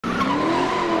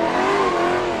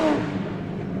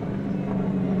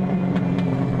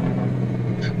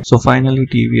So finally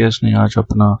TVS ने आज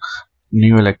अपना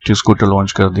न्यू इलेक्ट्रिक स्कूटर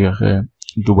लॉन्च कर दिया है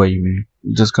दुबई में,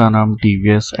 जिसका नाम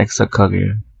TVS X रखा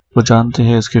गया है। तो जानते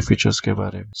हैं इसके फीचर्स के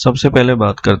बारे में। सबसे पहले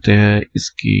बात करते हैं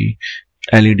इसकी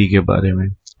LED के बारे में।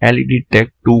 LED टेक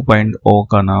 2.0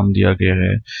 का नाम दिया गया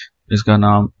है। इसका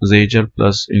नाम रेजर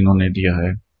प्लस इन्होंने दिया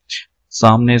है।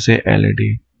 सामने से LED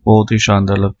बहुत ही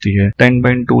शानदार लगती है।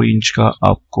 10.2 इंच का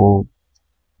आपको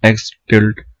X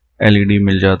टिल्ट LED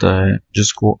मिल जाता है,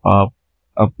 जिसको आप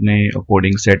अपने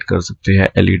अकॉर्डिंग सेट कर सकते हैं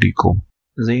LED को।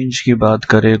 रेंज की बात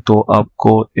करें तो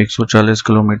आपको 140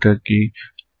 किलोमीटर की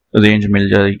रेंज मिल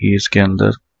जाएगी इसके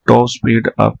अंदर। टॉप स्पीड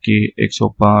आपकी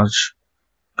 105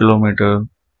 किलोमीटर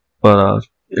पर आवर,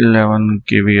 11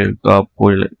 kVA का आपको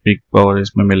पीक पावर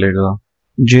इसमें मिलेगा।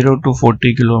 0 to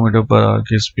 40 किलोमीटर पर आवर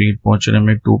की स्पीड पहुंचने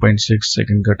में 2.6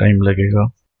 सेकंड का टाइम लगेगा।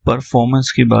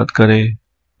 परफॉर्मेंस की बात करें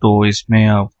तो इसमें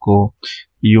आपको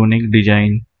unique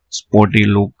design, sporty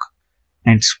look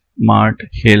and smart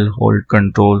hill hold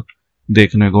control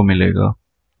देखने को मिलेगा,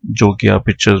 जो कि आप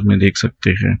पिक्चर्स में देख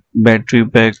सकते हैं। बैटरी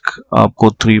पैक आपको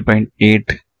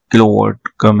 3.8 किलोवाट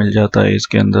का मिल जाता है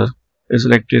इसके अंदर। इस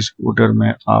इलेक्ट्रिक स्कूटर में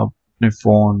आप अपने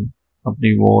फ़ोन,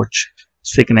 अपनी वॉच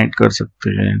से कनेक्ट कर सकते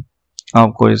हैं।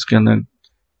 आपको इसके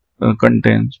अंदर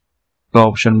कंटेंट का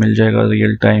ऑप्शन मिल जाएगा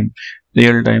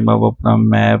रियल टाइम आप अपना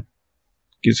मैप,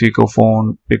 किसी को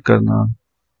फ़ोन पिक करना,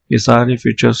 ये सारे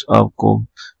फीचर्स आपको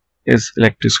इस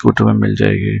इलेक्ट्रिक स्कूटर में मिल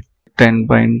जाएगी।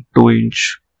 10.2 इंच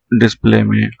डिस्प्ले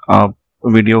में आप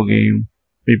वीडियो गेम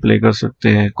भी प्ले कर सकते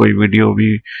हैं, कोई वीडियो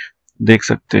भी देख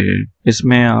सकते हैं।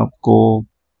 इसमें आपको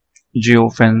जियो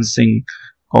फेंसिंग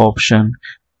का option,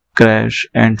 crash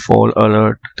and fall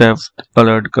alert, theft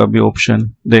alert का भी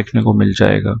ऑप्शन देखने को मिल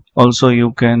जाएगा। Also you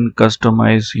can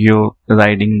customise your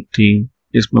riding theme.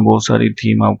 इसमें बहुत सारी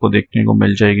थीम आपको देखने को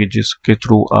मिल जाएगी, जिसके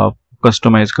थ्रू आप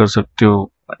कस्टमाइज कर सकते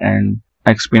हो एंड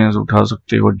एक्सपीरियंस उठा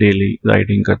सकते हो डेली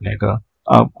राइडिंग करने का।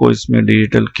 आपको इसमें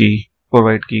डिजिटल की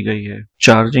प्रोवाइड की गई है।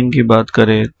 चार्जिंग की बात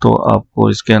करें तो आपको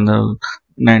इसके अंदर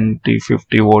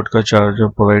 90-50 वोल्ट का चार्जर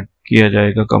प्रोवाइड किया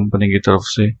जाएगा कंपनी की तरफ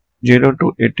से। 0 to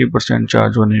 80%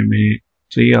 चार्ज होने में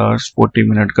 3 hours 40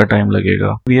 मिनट का टाइम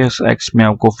लगेगा। TVS X में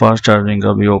आपको फास्ट चार्जिंग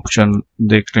का भी ऑप्शन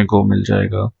देखने को मिल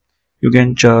जाएगा। You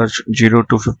can charge 0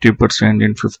 to 50%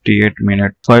 in 58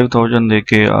 minute. 5000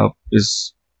 देके आप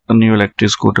इस न्यू इलेक्ट्रिक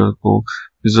स्कूटर को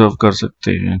रिजर्व कर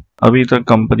सकते हैं। अभी तक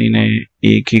कंपनी ने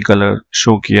एक ही कलर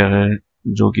शो किया है,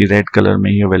 जो कि रेड कलर में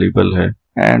ही अवेलेबल है।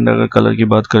 एंड अगर कलर की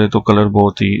बात करें तो कलर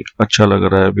बहुत ही अच्छा लग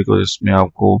रहा है, बिकॉज इसमें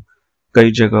आपको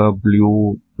कई जगह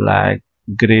blue, black,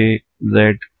 grey,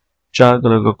 red 4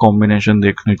 colour का कॉम्बिनेशन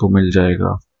देखने को मिल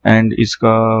जाएगा। एंड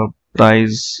इसका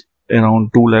प्राइस अराउंड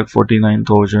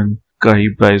 2,49,000 का ही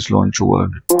प्राइस लॉन्च हुआ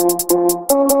है।